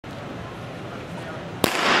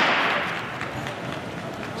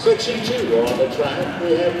Section 2 on the track,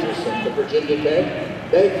 we have Tucson, the Virginia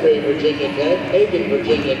Tech, Bagway, Virginia Tech, Hagen,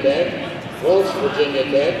 Virginia Tech, Welch, Virginia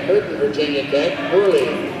Tech, Curtin, Virginia Tech,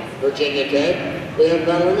 Worley, Virginia Tech. We have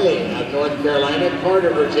Valernay of North Carolina,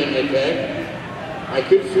 Carter, Virginia Tech,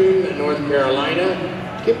 Ikusun, North Carolina,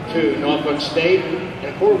 Kiptu, Norfolk State,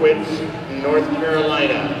 and Horwitz, North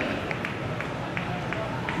Carolina.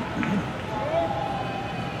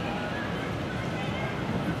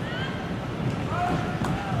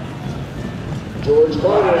 George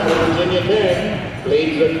Carter of Virginia Tech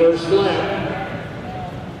leads the first lap.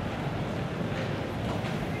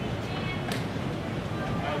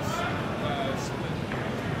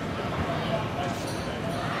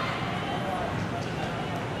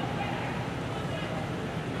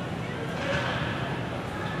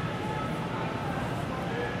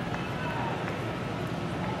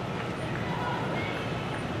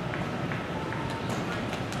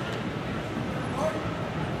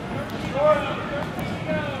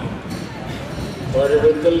 Carter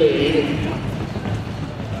with the lead.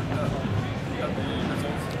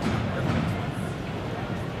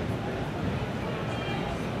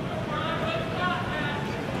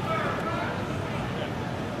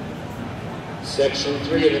 Section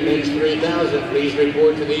 3 of the men's 3000, please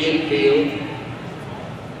report to the infield.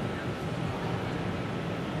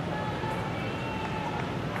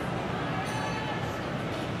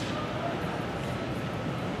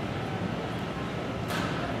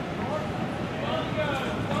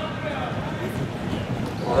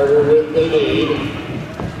 Carter with the lead.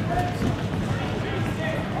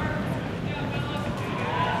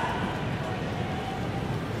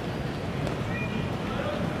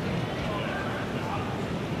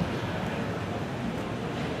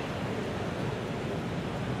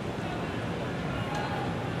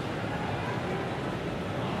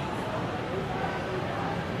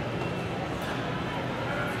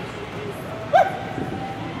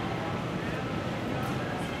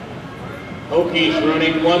 Hokie's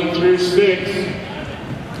running 1 through 6.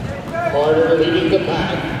 Carter leading the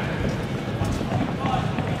pack.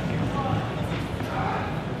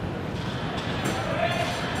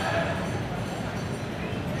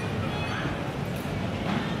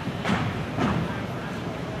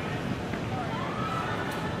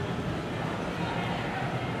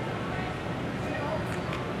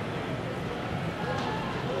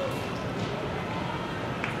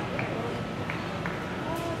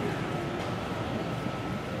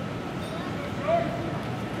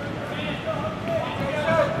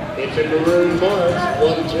 It's a maroon march,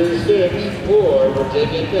 1 through 6 for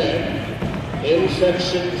Virginia Tech in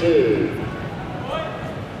Section 2.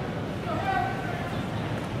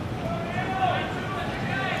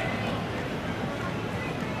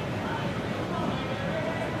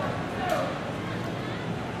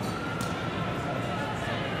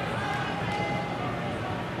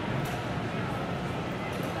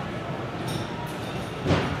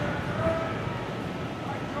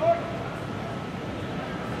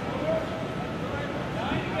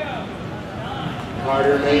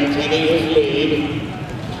 Carter maintaining his lead.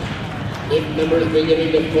 Big numbers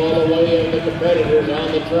beginning to fall away of the competitors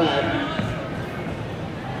on the track.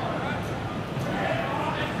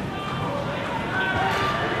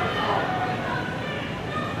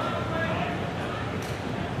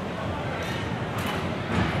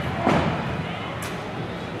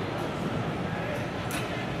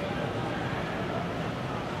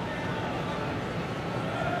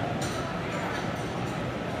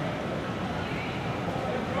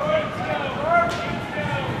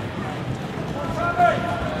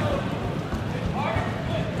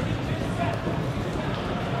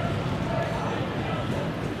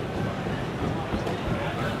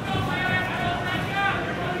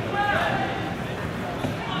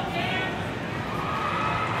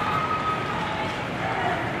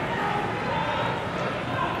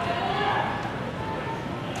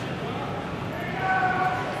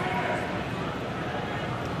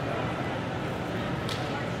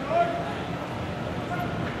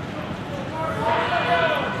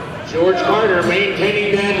 George Carter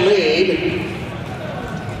maintaining that lead.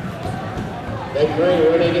 Bagway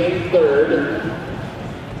running in third.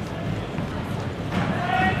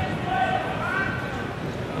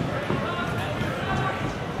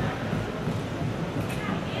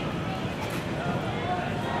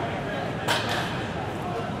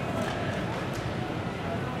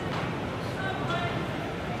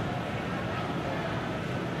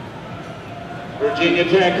 Virginia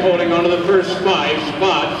Tech holding on to the first 5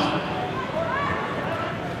 spots.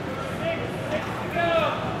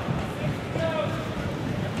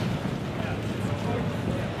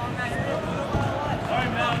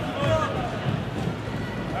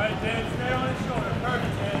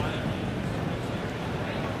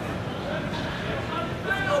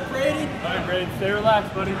 Wait, stay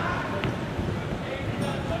relaxed, buddy.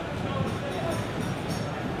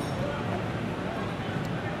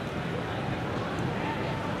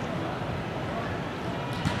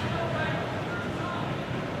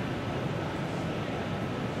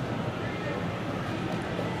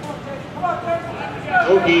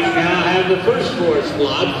 Hokies now have the first four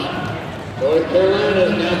slots. North Carolina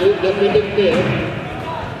has now moved up into fifth.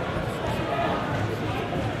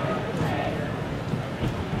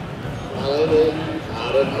 Barlow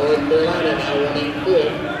out of North Carolina now running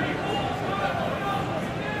fifth.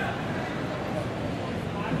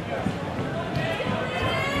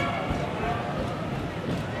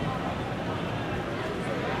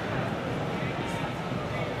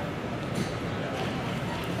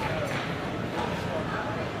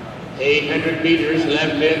 .800 meters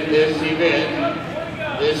left in this event.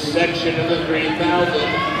 This section of the 3,000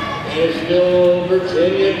 is still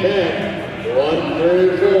Virginia Tech, 1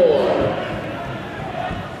 through 4.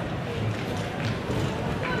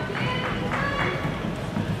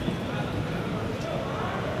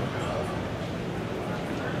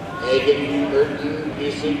 Hagen, Burton,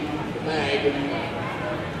 Houston, Mag,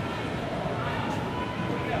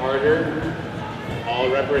 Carter, all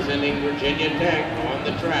representing Virginia Tech on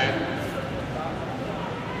the track.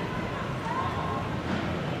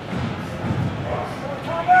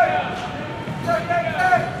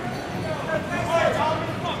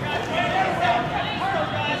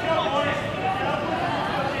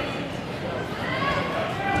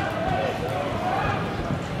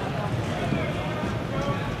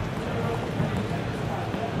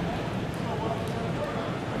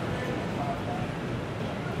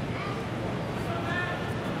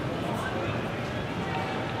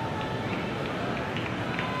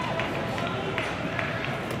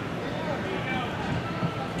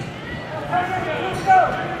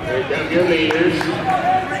 Here come your leaders.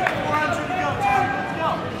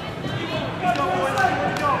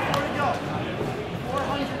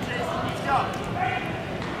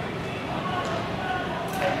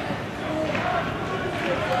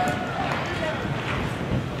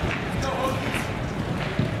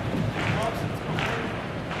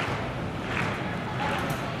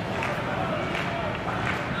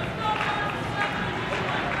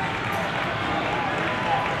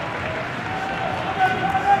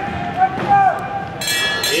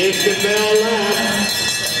 Is the bell lap.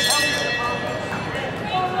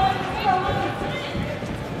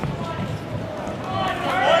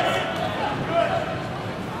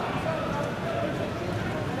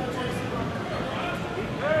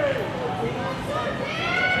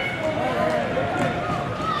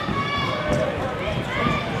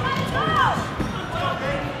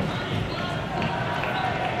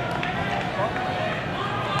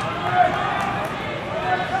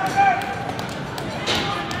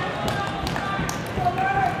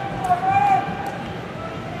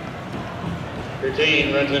 Presson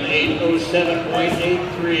runs an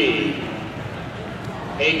 8:07.83.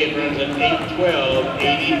 Hagen runs an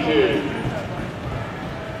 8:12.82.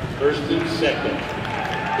 First and second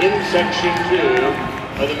in section 2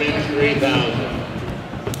 of the men's 3,000.